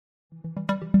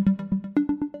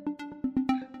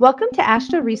Welcome to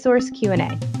AASHTO Resource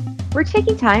Q&A. We're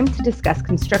taking time to discuss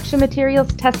construction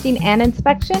materials testing and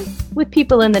inspection with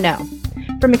people in the know,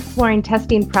 from exploring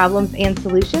testing problems and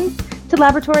solutions to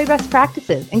laboratory best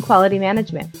practices and quality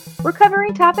management. We're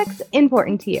covering topics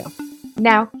important to you.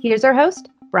 Now, here's our host,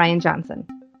 Brian Johnson.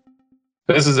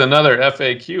 This is another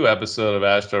FAQ episode of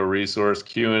AASHTO Resource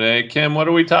Q&A. Kim, what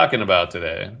are we talking about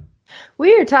today?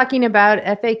 We are talking about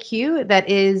FAQ that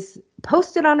is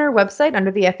posted on our website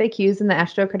under the FAQs in the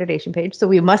AASHTO accreditation page. So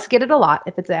we must get it a lot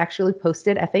if it's actually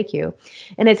posted FAQ.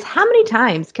 And it's how many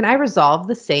times can I resolve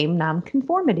the same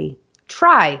nonconformity?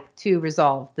 Try to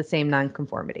resolve the same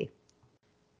nonconformity.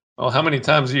 Well, how many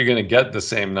times are you going to get the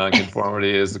same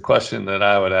nonconformity is the question that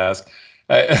I would ask.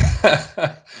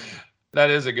 That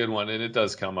is a good one, and it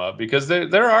does come up because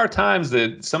there are times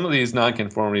that some of these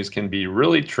nonconformities can be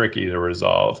really tricky to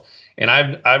resolve. And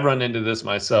I've run into this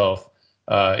myself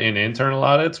in internal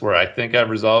audits where I think I've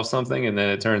resolved something, and then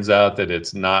it turns out that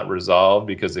it's not resolved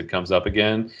because it comes up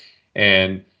again.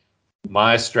 And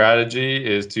my strategy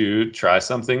is to try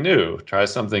something new, try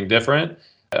something different,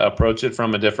 approach it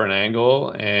from a different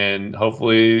angle, and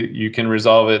hopefully you can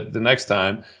resolve it the next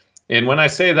time. And when I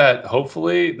say that,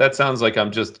 hopefully, that sounds like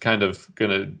I'm just kind of going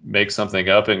to make something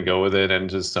up and go with it and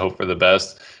just hope for the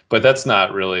best. But that's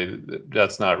not really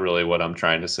what I'm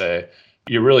trying to say.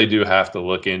 You really do have to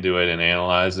look into it and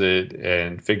analyze it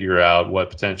and figure out what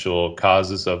potential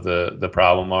causes of the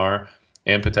problem are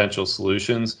and potential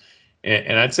solutions.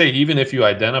 And I'd say even if you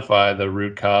identify the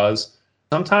root cause,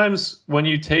 sometimes when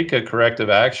you take a corrective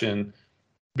action,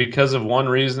 because of one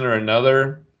reason or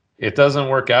another, it doesn't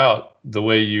work out the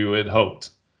way you had hoped.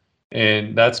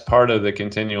 And that's part of the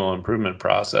continual improvement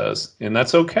process. And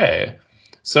that's okay.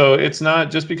 So it's not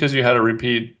just because you had a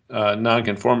repeat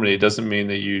nonconformity, it doesn't mean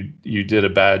that you did a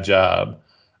bad job.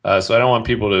 So I don't want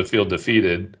people to feel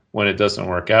defeated when it doesn't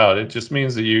work out. It just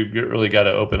means that you really got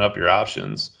to open up your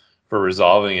options for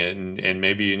resolving it. And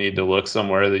maybe you need to look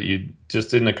somewhere that you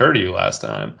just didn't occur to you last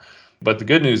time. But the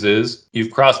good news is you've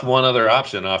crossed one other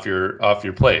option off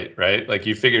your plate, right? Like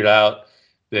you figured out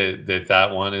that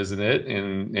one isn't it,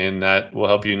 and that will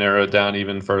help you narrow it down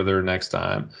even further next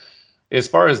time. As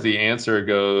far as the answer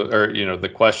goes, or the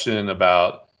question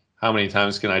about how many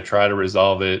times can I try to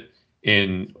resolve it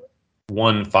in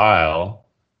one file,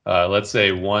 let's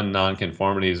say one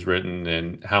nonconformity is written,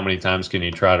 and how many times can you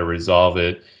try to resolve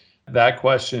it? That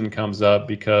question comes up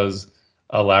because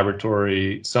a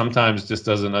laboratory sometimes just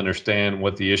doesn't understand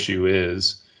what the issue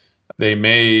is. They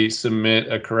may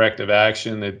submit a corrective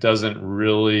action that doesn't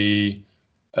really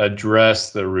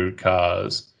address the root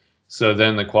cause. So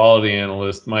then the quality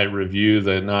analyst might review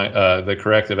the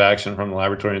corrective action from the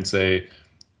laboratory and say,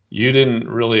 you didn't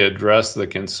really address the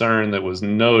concern that was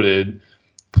noted.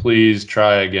 Please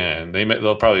try again.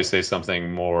 They'll probably say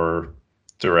something more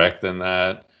direct than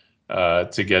that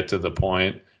to get to the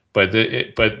point. But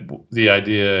the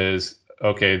idea is,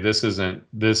 okay, this isn't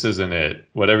it.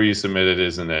 Whatever you submitted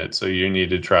isn't it. So you need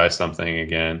to try something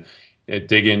again.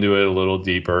 Dig into it a little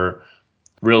deeper.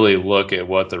 Really look at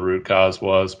what the root cause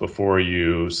was before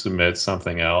you submit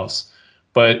something else.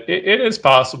 But it is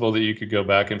possible that you could go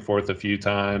back and forth a few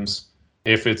times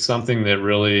if it's something that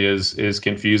really is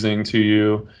confusing to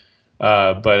you.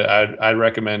 But I'd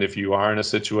recommend if you are in a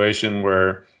situation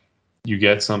where you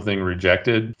get something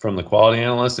rejected from the quality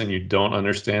analyst and you don't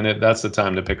understand it, that's the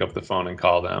time to pick up the phone and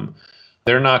call them.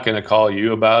 They're not going to call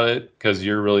you about it because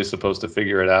you're really supposed to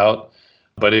figure it out.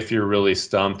 But if you're really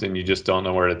stumped and you just don't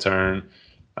know where to turn,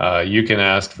 you can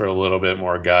ask for a little bit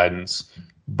more guidance.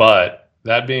 But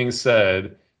that being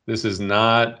said, this is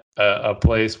not a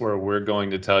place where we're going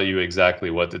to tell you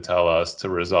exactly what to tell us to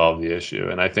resolve the issue.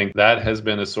 And I think that has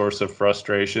been a source of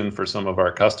frustration for some of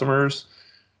our customers,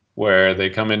 where they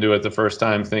come into it the first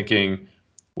time thinking,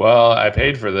 well, I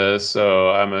paid for this, so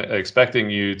I'm expecting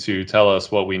you to tell us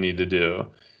what we need to do.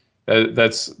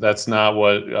 That's not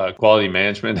what quality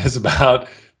management is about.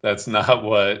 That's not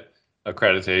what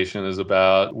accreditation is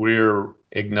about. We're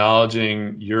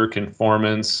acknowledging your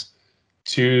conformance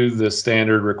to the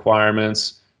standard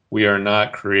requirements. We are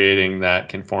not creating that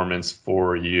conformance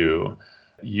for you.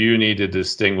 You need to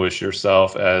distinguish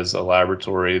yourself as a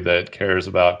laboratory that cares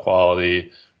about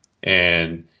quality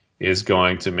and is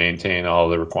going to maintain all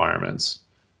the requirements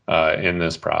in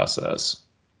this process.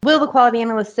 Will the quality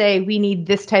analyst say we need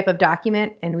this type of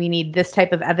document and we need this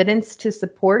type of evidence to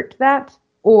support that,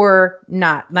 or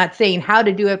not? Not saying how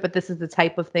to do it, but this is the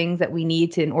type of things that we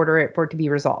need to in order for it to be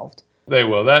resolved. They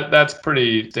will. That's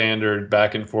pretty standard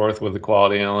back and forth with the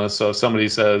quality analyst. So if somebody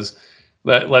says,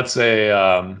 let's say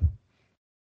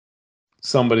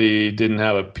somebody didn't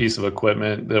have a piece of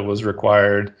equipment that was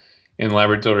required, and the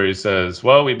laboratory says,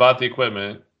 well, we bought the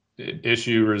equipment,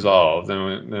 issue resolved.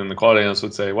 And then the quality analyst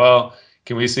would say, well,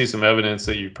 can we see some evidence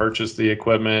that you purchased the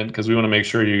equipment? Because we want to make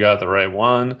sure you got the right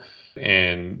one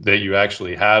and that you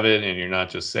actually have it and you're not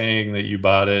just saying that you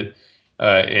bought it.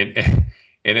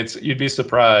 And you'd be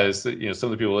surprised that, some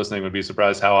of the people listening would be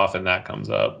surprised how often that comes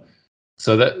up.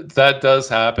 So that does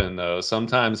happen, though.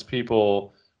 Sometimes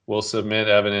people will submit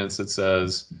evidence that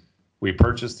says we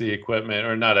purchased the equipment,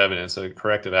 or not evidence, a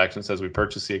corrective action says we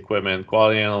purchased the equipment.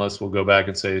 Quality analysts will go back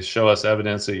and say, show us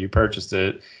evidence that you purchased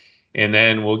it. And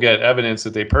then we'll get evidence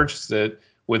that they purchased it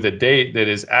with a date that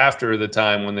is after the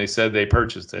time when they said they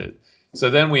purchased it. So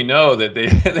then we know that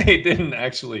they didn't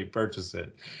actually purchase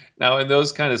it. Now, in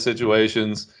those kind of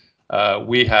situations,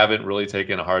 we haven't really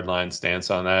taken a hardline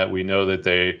stance on that. We know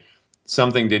that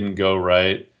something didn't go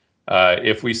right.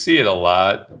 If we see it a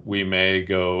lot, we may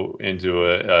go into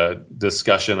a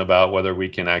discussion about whether we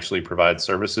can actually provide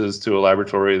services to a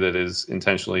laboratory that is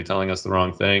intentionally telling us the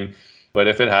wrong thing. But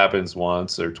if it happens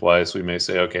once or twice, we may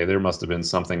say, okay, there must have been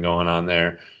something going on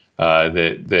there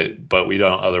but we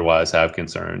don't otherwise have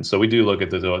concerns. So we do look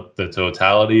at the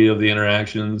totality of the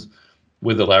interactions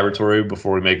with the laboratory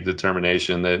before we make a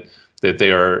determination that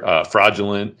they are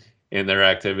fraudulent in their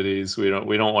activities. We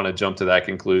don't want to jump to that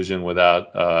conclusion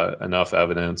without enough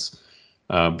evidence,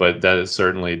 but that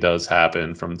certainly does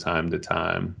happen from time to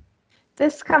time.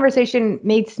 This conversation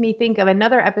makes me think of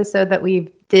another episode that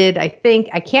we did. I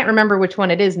can't remember which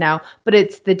one it is now, but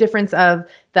it's the difference of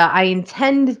I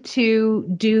intend to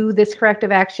do this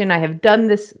corrective action. I have done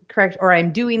this or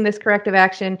I'm doing this corrective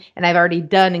action, and I've already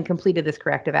done and completed this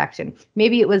corrective action.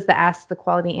 Maybe it was the Ask the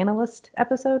Quality Analyst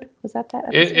episode. Was that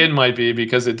episode? It might be,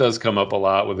 because it does come up a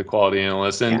lot with the quality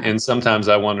analyst. And sometimes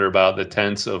I wonder about the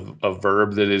tense of a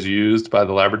verb that is used by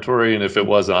the laboratory and if it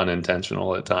was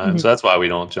unintentional at times. Mm-hmm. So that's why we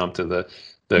don't jump to the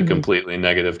mm-hmm. completely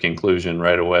negative conclusion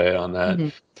right away on that.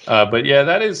 Mm-hmm. But yeah,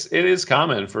 it is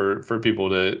common for people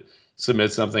to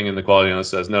submit something and the quality analyst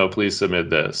says, no, please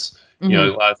submit this. Mm-hmm.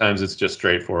 A lot of times it's just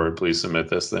straightforward, please submit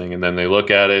this thing. And then they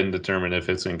look at it and determine if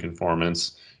it's in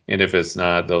conformance. And if it's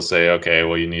not, they'll say, okay,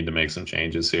 well, you need to make some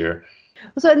changes here.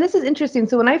 So, and this is interesting.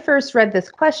 So when I first read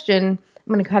this question,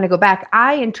 I'm going to kind of go back.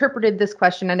 I interpreted this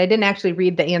question, and I didn't actually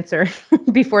read the answer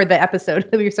before the episode.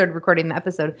 We started recording the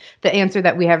episode. The answer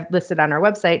that we have listed on our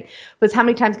website was, how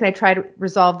many times can I try to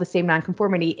resolve the same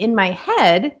nonconformity? In my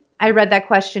head, I read that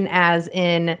question as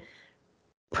in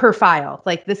per file.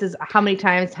 Like, this is how many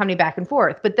times, how many back and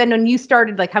forth. But then when you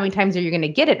started, like, how many times are you going to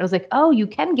get it? I was like, oh, you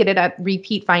can get it at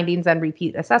repeat findings and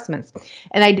repeat assessments.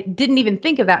 And I didn't even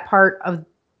think of that part of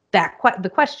the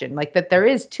question, like that there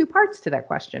is two parts to that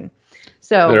question.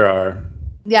 So there are.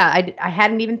 Yeah, I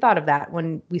hadn't even thought of that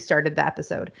when we started the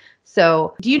episode.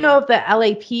 So do you know if the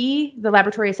LAP, the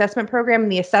Laboratory Assessment Program,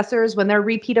 and the assessors, when they're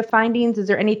repeat of findings, is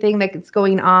there anything that's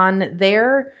going on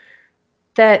there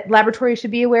that laboratories should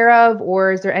be aware of,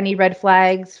 or is there any red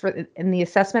flags in the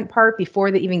assessment part before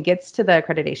that even gets to the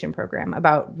accreditation program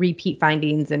about repeat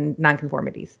findings and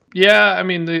nonconformities? Yeah, I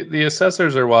mean, the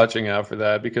assessors are watching out for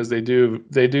that, because they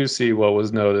do see what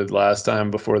was noted last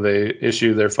time before they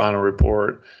issue their final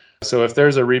report. So if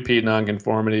there's a repeat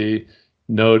nonconformity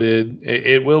noted,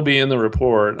 it will be in the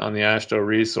report on the AASHTO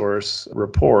resource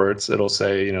reports. It'll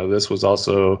say, this was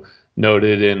also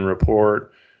noted in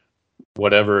report,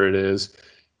 whatever it is.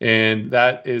 And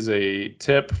that is a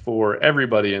tip for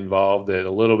everybody involved that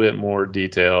a little bit more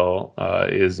detail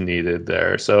is needed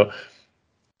there. So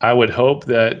I would hope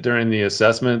that during the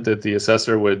assessment that the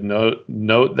assessor would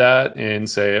note that and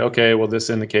say, okay, well, this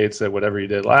indicates that whatever you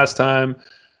did last time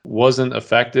wasn't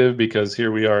effective, because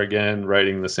here we are again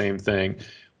writing the same thing.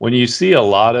 When you see a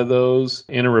lot of those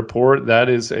in a report, that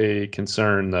is a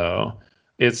concern, though.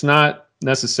 It's not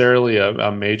necessarily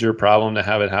a major problem to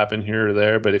have it happen here or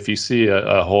there, but if you see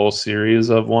a whole series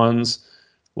of ones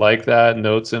like that,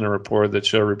 notes in a report that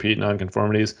show repeat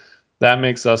nonconformities, that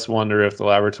makes us wonder if the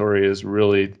laboratory is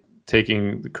really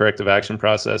taking the corrective action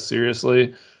process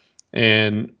seriously.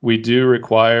 And we do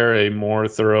require a more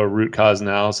thorough root cause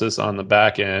analysis on the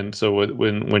back end. So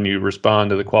when you respond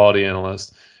to the quality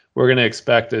analyst, we're going to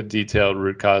expect a detailed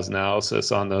root cause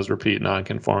analysis on those repeat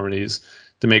nonconformities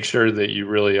to make sure that you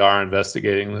really are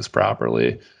investigating this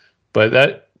properly. But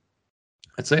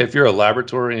I'd say if you're a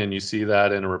laboratory and you see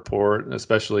that in a report,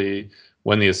 especially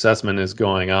when the assessment is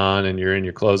going on and you're in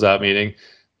your closeout meeting,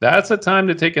 that's a time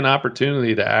to take an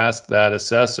opportunity to ask that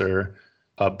assessor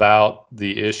about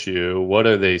the issue. What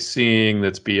are they seeing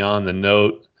that's beyond the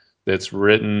note that's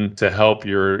written to help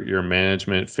your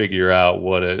management figure out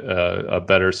what a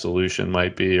better solution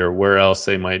might be, or where else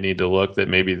they might need to look that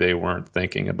maybe they weren't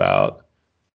thinking about.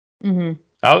 Mm-hmm.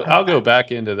 I'll go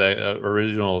back into that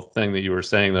original thing that you were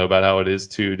saying, though, about how it is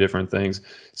two different things.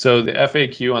 So the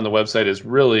FAQ on the website is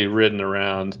really written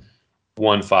around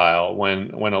one file.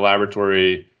 When a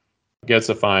laboratory gets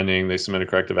a finding, they submit a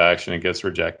corrective action, it gets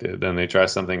rejected. Then they try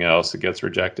something else, it gets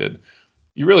rejected.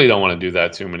 You really don't want to do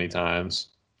that too many times,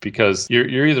 because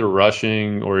you're either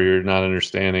rushing or you're not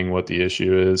understanding what the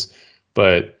issue is.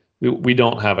 But we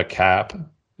don't have a cap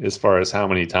as far as how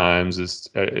many times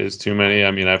is too many.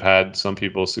 I mean, I've had some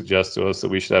people suggest to us that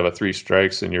we should have a 3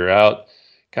 strikes and you're out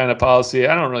kind of policy.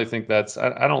 I don't really think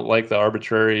I don't like the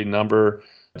arbitrary number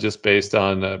just based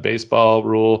on a baseball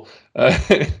rule.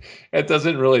 It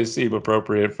doesn't really seem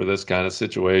appropriate for this kind of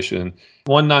situation.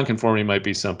 One nonconformity might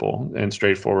be simple and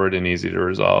straightforward and easy to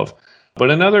resolve, but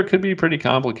another could be pretty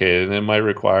complicated, and it might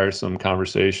require some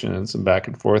conversation and some back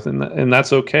and forth. And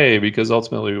that's okay, because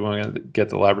ultimately we want to get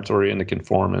the laboratory into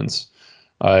conformance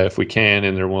if we can,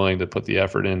 and they're willing to put the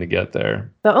effort in to get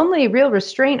there. The only real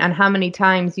restraint on how many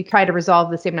times you try to resolve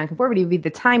the same nonconformity would be the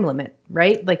time limit,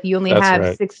 right? Like you only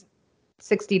have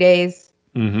 60 days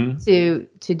to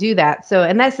do that. So,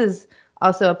 and this is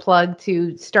also a plug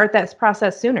to start that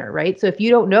process sooner, right? So if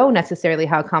you don't know necessarily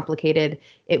how complicated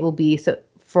it will be, so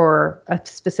for a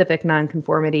specific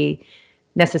nonconformity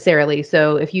necessarily.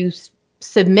 So if you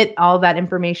submit all that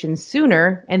information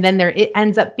sooner, and then it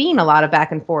ends up being a lot of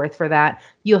back and forth for that,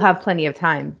 you'll have plenty of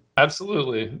time.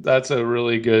 Absolutely. That's a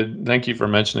really good, thank you for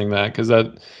mentioning that, because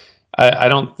I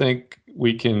don't think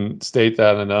we can state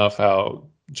that enough, how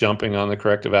jumping on the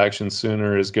corrective action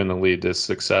sooner is going to lead to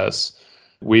success.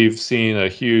 We've seen a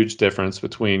huge difference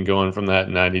between going from that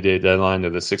 90-day deadline to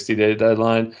the 60-day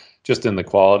deadline, just in the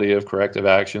quality of corrective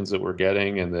actions that we're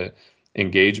getting and the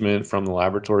engagement from the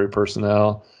laboratory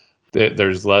personnel.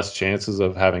 There's less chances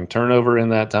of having turnover in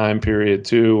that time period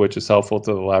too, which is helpful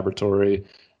to the laboratory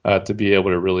to be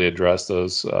able to really address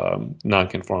those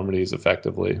nonconformities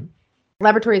effectively.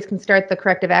 Laboratories can start the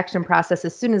corrective action process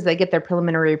as soon as they get their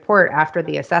preliminary report after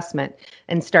the assessment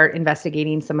and start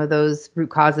investigating some of those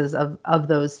root causes of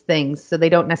those things. So they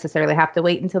don't necessarily have to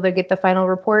wait until they get the final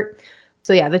report.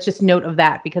 So yeah, that's just note of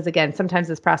that, because again, sometimes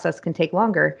this process can take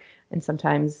longer and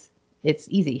sometimes it's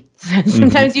easy.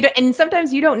 Sometimes you don't, and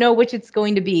sometimes you don't know which it's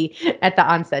going to be at the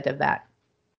onset of that.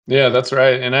 Yeah, that's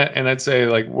right. And I'd say,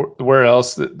 like, where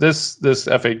else this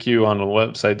FAQ on the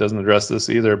website doesn't address this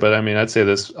either, but I mean, I'd say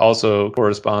this also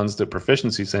corresponds to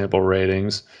proficiency sample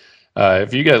ratings.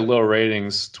 If you get low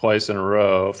ratings twice in a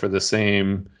row for the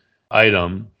same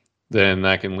item, then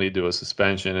that can lead to a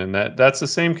suspension, and that's the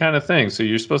same kind of thing. So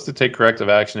you're supposed to take corrective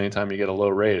action anytime you get a low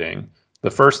rating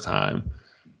the first time,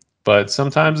 but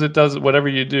sometimes it does, whatever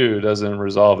you do doesn't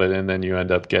resolve it, and then you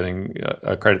end up getting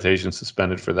accreditation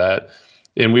suspended for that.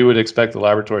 And we would expect the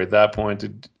laboratory at that point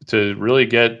to really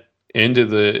get into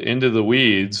the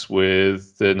weeds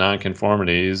with the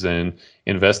nonconformities and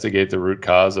investigate the root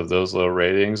cause of those low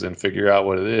ratings and figure out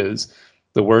what it is.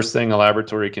 The worst thing a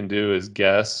laboratory can do is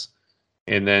guess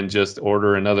and then just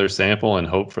order another sample and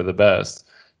hope for the best.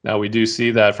 Now, we do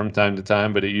see that from time to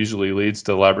time, but it usually leads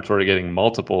to the laboratory getting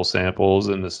multiple samples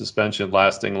and the suspension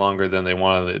lasting longer than they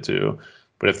wanted it to.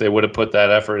 But if they would have put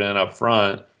that effort in up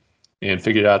front and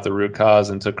figured out the root cause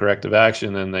and took corrective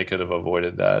action, then they could have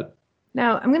avoided that.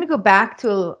 Now, I'm going to go back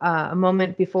to a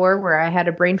moment before where I had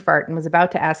a brain fart and was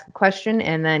about to ask a question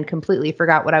and then completely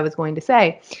forgot what I was going to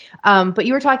say. But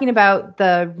you were talking about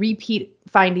the repeat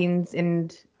findings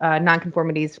and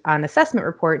nonconformities on assessment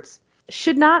reports.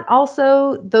 Should not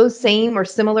also those same or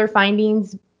similar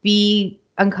findings be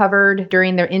uncovered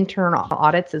during their internal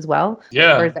audits as well?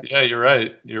 Yeah, you're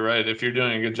right. You're right. If you're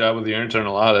doing a good job with your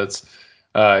internal audits,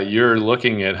 you're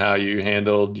looking at how you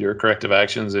handled your corrective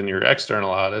actions in your external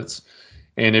audits.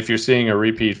 And if you're seeing a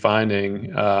repeat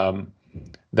finding,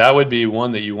 that would be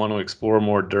one that you want to explore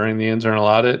more during the internal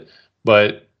audit.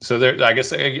 But so there, I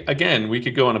guess, again, we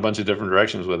could go in a bunch of different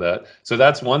directions with that. So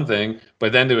that's one thing.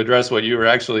 But then to address what you were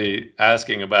actually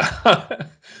asking about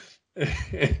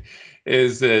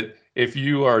is that if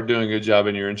you are doing a good job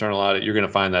in your internal audit, you're going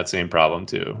to find that same problem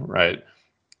too, right?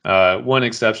 One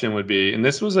exception would be, and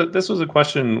this was a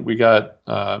question we got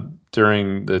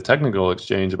during the technical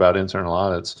exchange about internal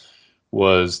audits,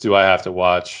 was, do I have to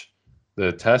watch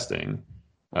the testing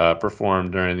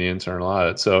performed during the internal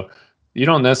audit? So you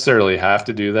don't necessarily have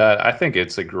to do that. I think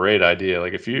it's a great idea.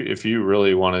 Like if you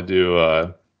really want to do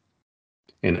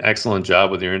an excellent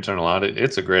job with your internal audit,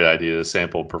 it's a great idea to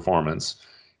sample performance,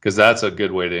 because that's a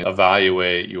good way to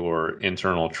evaluate your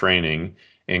internal training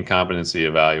in competency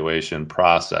evaluation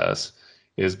process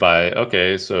is by,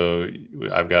 okay, so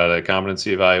I've got a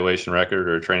competency evaluation record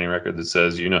or a training record that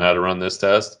says you know how to run this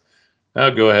test. Now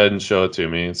go ahead and show it to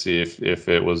me and see if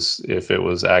it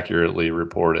was accurately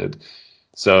reported.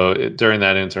 So during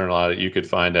that internal audit, you could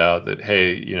find out that,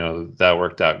 hey, that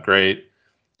worked out great,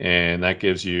 and that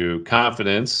gives you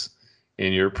confidence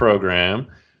in your program.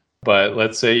 But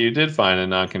let's say you did find a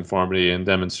nonconformity in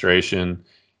demonstration,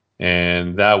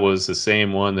 and that was the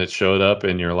same one that showed up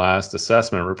in your last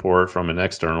assessment report from an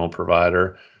external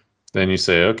provider. Then you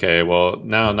say, okay, well,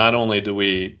 now not only do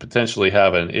we potentially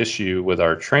have an issue with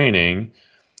our training,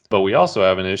 but we also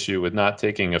have an issue with not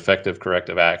taking effective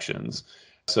corrective actions.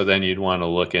 So then you'd want to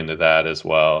look into that as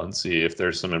well and see if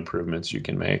there's some improvements you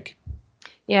can make.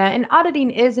 Yeah, and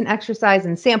auditing is an exercise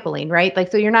in sampling, right?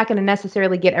 Like, so you're not going to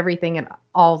necessarily get everything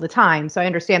all the time. So I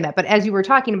understand that. But as you were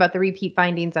talking about the repeat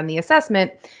findings on the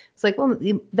assessment, it's like, well,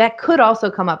 that could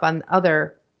also come up on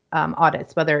other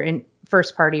audits, whether in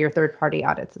first party or third party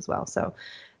audits as well. So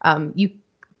you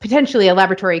potentially, a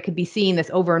laboratory could be seeing this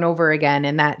over and over again,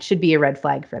 and that should be a red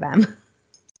flag for them.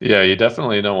 Yeah, you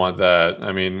definitely don't want that.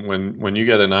 I mean, when you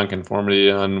get a nonconformity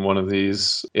on one of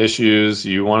these issues,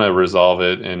 you want to resolve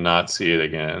it and not see it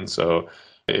again. So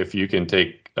if you can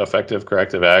take effective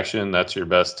corrective action, that's your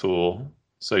best tool.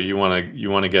 So you want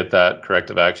to get that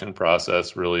corrective action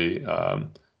process really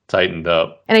tightened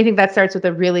up. And I think that starts with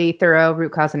a really thorough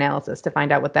root cause analysis to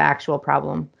find out what the actual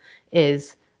problem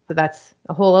is. So that's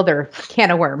a whole other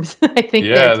can of worms, I think.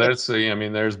 Yeah,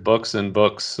 there's books and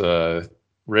books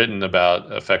written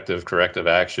about effective corrective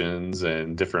actions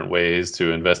and different ways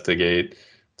to investigate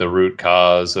the root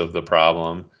cause of the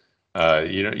problem.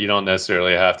 You don't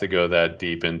necessarily have to go that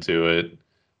deep into it,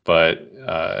 but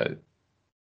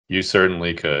you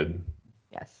certainly could.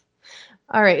 Yes.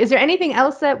 All right. Is there anything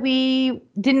else that we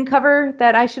didn't cover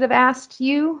that I should have asked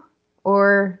you,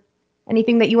 or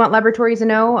anything that you want laboratories to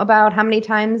know about how many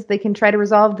times they can try to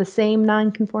resolve the same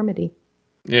nonconformity?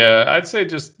 Yeah, I'd say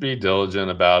just be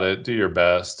diligent about it. Do your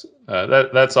best.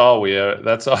 That's all we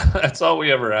that's all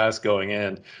we ever ask going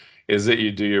in, is that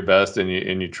you do your best and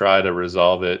you try to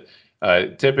resolve it.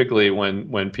 Typically,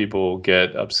 when people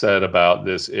get upset about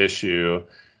this issue,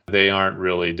 they aren't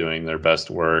really doing their best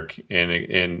work,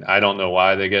 and I don't know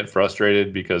why they get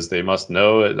frustrated, because they must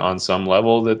know it on some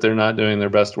level that they're not doing their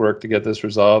best work to get this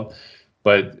resolved.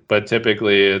 But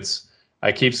typically,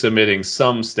 I keep submitting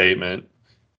some statement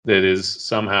that is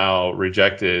somehow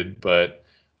rejected, but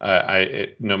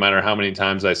no matter how many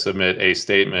times I submit a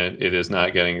statement, it is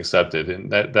not getting accepted.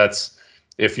 And that's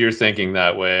if you're thinking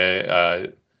that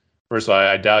way. First of all,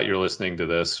 I doubt you're listening to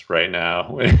this right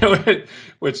now,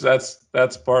 which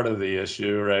that's part of the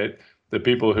issue, right? The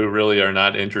people who really are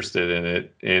not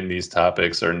interested in these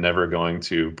topics are never going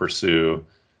to pursue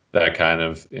that kind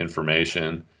of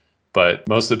information. But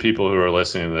most of the people who are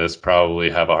listening to this probably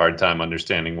have a hard time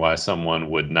understanding why someone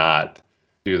would not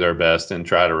do their best and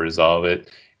try to resolve it.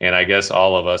 And I guess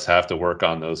all of us have to work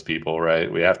on those people,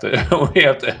 right? We have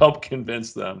to help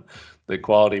convince them that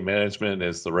quality management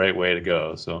is the right way to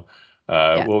go. So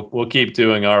we'll keep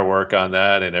doing our work on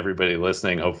that, and everybody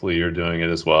listening, hopefully you're doing it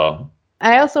as well.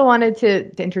 I also wanted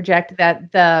to interject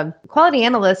that the quality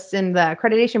analysts in the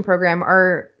accreditation program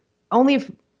are only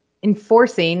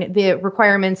enforcing the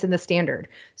requirements in the standard.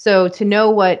 So to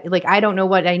know I don't know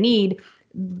what I need,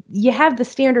 you have the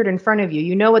standard in front of you.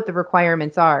 You know what the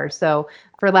requirements are. So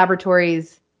for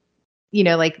laboratories,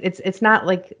 it's not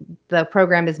like the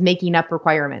program is making up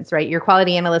requirements, right? Your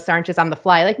quality analysts aren't just on the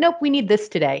fly, like, nope, we need this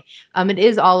today. It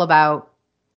is all about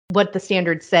what the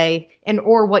standards say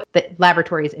or what the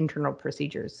laboratory's internal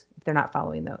procedures, if they're not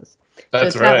following those.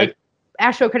 That's so right. Not like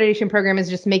AASHTO accreditation program is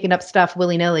just making up stuff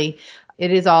willy-nilly.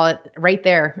 It is all right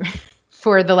there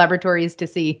for the laboratories to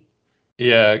see.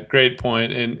 Yeah, great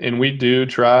point. And we do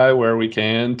try where we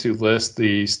can to list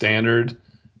the standard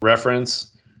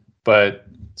reference, but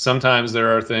sometimes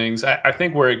there are things, I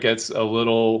think where it gets a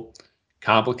little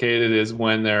complicated is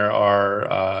when there are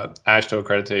AASHTO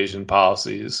accreditation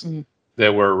policies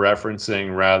that we're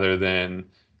referencing rather than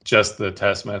just the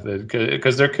test method,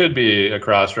 because there could be a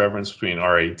cross-reference between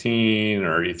R18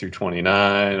 or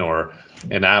E329 or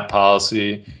an app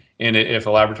policy. And if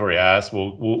a laboratory asks,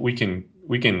 we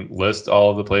can list all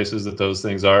of the places that those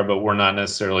things are, but we're not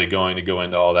necessarily going to go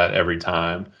into all that every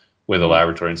time with a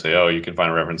laboratory and say, oh, you can find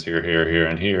a reference here, here, here,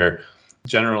 and here.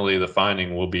 Generally, the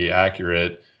finding will be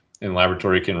accurate, and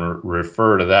laboratory can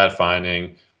refer to that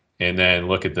finding and then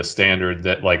look at the standard,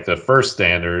 that like the first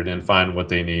standard, and find what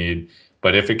they need.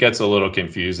 But if it gets a little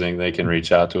confusing, they can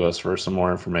reach out to us for some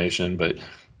more information.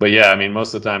 But yeah, I mean,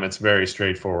 most of the time it's very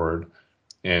straightforward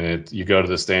and you go to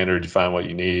the standard, you find what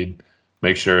you need,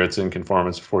 make sure it's in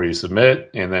conformance before you submit,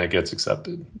 and then it gets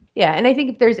accepted. Yeah, and I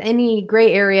think if there's any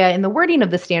gray area in the wording of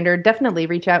the standard, definitely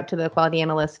reach out to the quality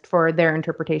analyst for their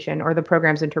interpretation or the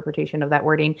program's interpretation of that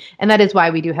wording. And that is why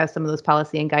we do have some of those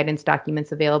policy and guidance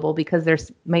documents available, because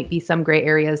there's might be some gray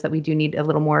areas that we do need a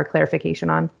little more clarification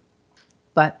on.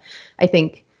 But I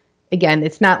think, again,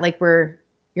 it's not like you're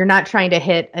not trying to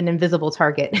hit an invisible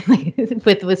target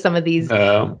with some of these.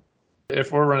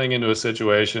 If we're running into a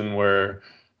situation where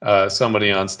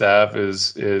somebody on staff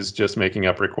is just making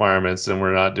up requirements and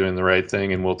we're not doing the right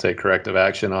thing, and we'll take corrective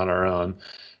action on our own,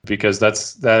 because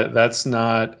that's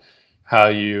not how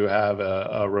you have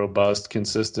a robust,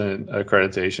 consistent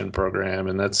accreditation program,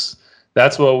 and that's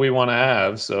what we want to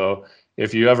have. So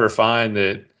if you ever find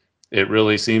that it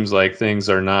really seems like things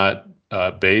are not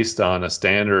based on a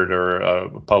standard or a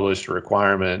published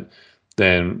requirement,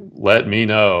 then let me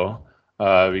know,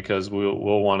 because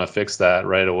we'll want to fix that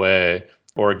right away,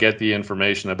 or get the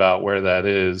information about where that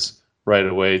is right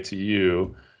away to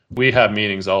you. We have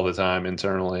meetings all the time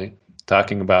internally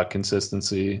talking about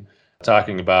consistency,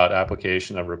 talking about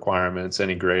application of requirements,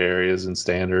 any gray areas and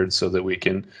standards, so that we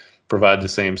can provide the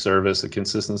same service, a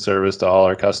consistent service to all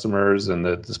our customers, and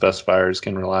that the specifiers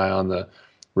can rely on the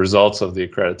results of the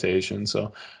accreditation.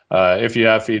 So if you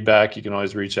have feedback, you can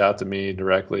always reach out to me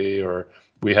directly, or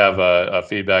we have a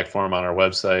feedback form on our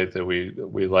website that we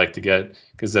like to get,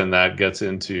 because then that gets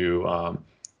into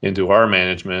our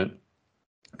management,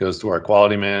 goes to our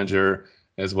quality manager,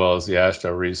 as well as the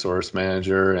AASHTO resource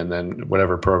manager, and then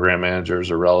whatever program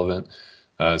managers are relevant.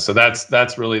 So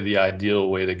that's really the ideal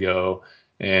way to go.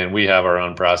 And we have our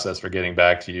own process for getting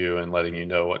back to you and letting you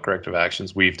know what corrective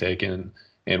actions we've taken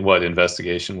and what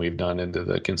investigation we've done into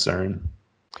the concern.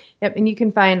 Yep, and you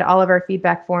can find all of our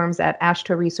feedback forms at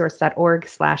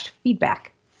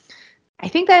ashtoresource.org/feedback. I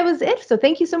think that was it. So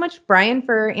thank you so much, Brian,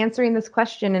 for answering this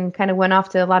question, and kind of went off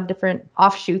to a lot of different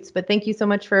offshoots, but thank you so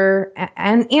much for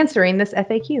answering this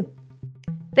FAQ.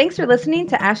 Thanks for listening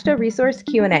to AASHTO Resource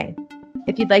Q&A.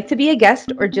 If you'd like to be a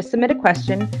guest or just submit a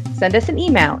question, send us an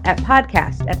email at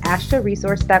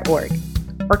podcast@ashtoresource.org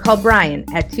or call Brian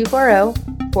at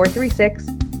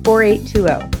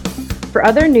 240-436-4820. For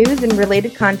other news and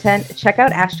related content, check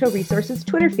out AASHTO Resource's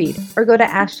Twitter feed or go to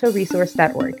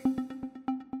ashtoresource.org.